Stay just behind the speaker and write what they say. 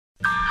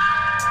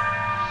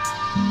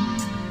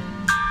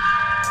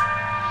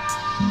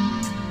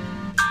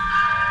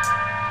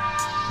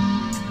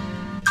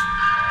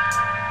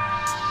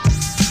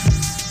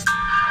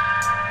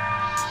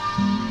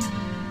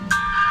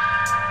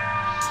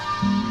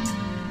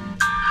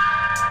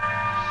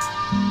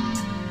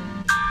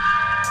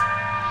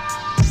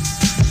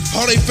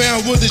All they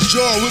found was his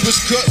jaw, it was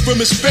cut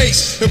from his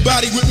face. The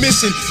body went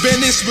missing,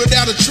 vanished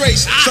without a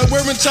trace. So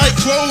wearing tight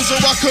clothes, so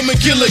I come and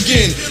kill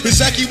again.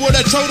 Exactly what I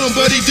told him,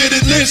 but he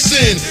didn't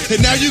listen. And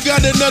now you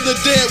got another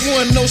dead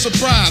one, no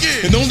surprise.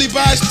 And only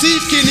by his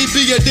teeth can he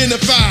be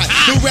identified.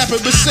 No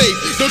rapper but safe,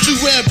 don't you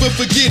ever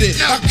forget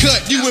it. I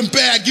cut you and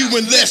bag you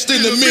in less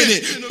than a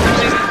minute.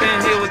 Niggas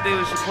didn't hear what they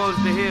were supposed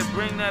to hear.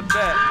 Bring that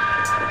back.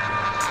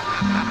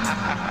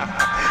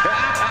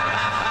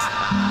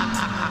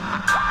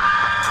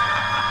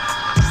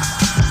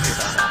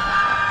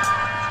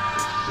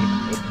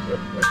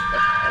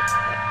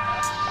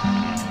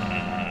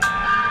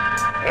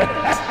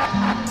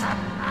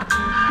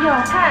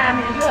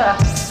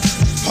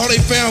 All they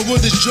found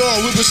was his jaw,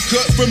 it was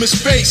cut from his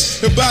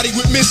face. The body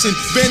went missing,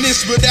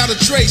 vanished without a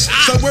trace.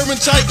 So wearing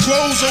tight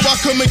clothes, so I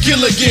come and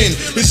kill again.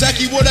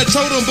 Exactly what I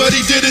told him, but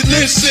he didn't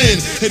listen.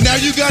 And now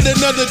you got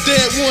another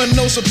dead one,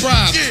 no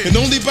surprise. And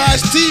only by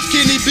his teeth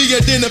can he be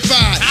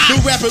identified. No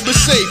rapper but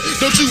safe,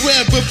 don't you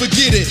ever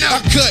forget it.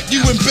 I cut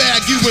you and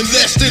bag you in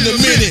less than a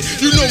minute.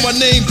 You know my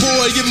name,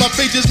 boy, in my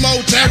face is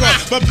more terror.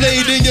 My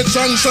blade in your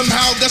tongue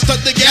somehow got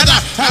stuck together.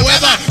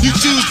 However, you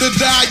choose to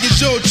die, it's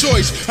your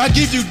choice. I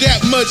give you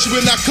that much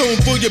when I come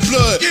for your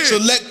blood.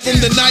 Select from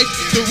the knife,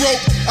 the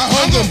rope, I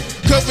hung him.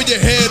 Cover your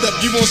head up,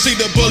 you won't see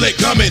the bullet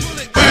coming.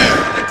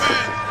 Bam!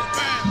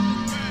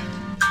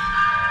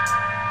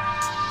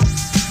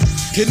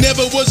 It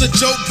never was a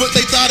joke, but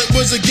they thought it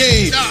was a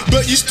game.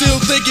 But you still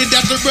thinking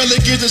that the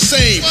relic is the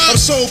same. I'm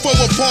so far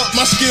apart,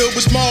 my skill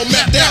was small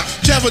mapped out.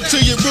 Travel to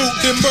your root,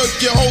 then murk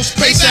your whole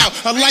space out.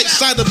 A light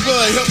side of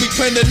blood, help me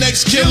plan the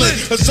next killing.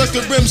 A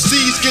sucker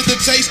MCs get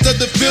the taste of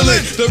the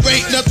feeling. There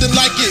ain't nothing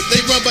like it, they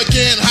run but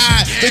can't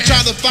hide. They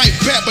try to fight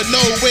back, but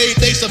no way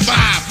they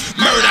survive.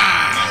 Murder!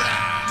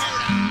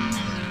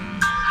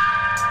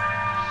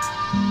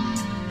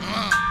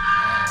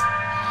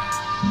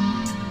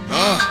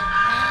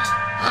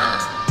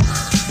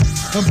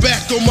 I'm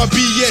back on my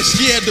BS,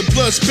 yeah, the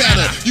blood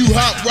spatter. You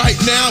hot right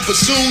now, but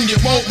soon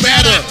it won't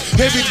matter.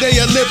 Every day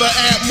I live, I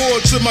add more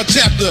to my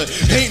chapter.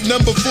 Ain't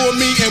none before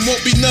me and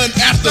won't be none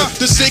after.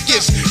 The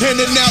sickest,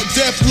 handing out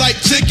death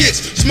like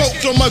tickets.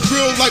 Smoked on my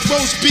grill like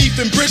roast beef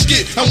and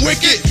brisket. I'm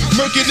wicked,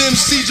 murking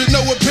MCs with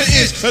no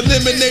repentance.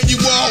 Eliminate you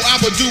all, I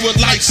would do a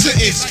life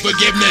sentence.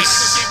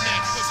 Forgiveness.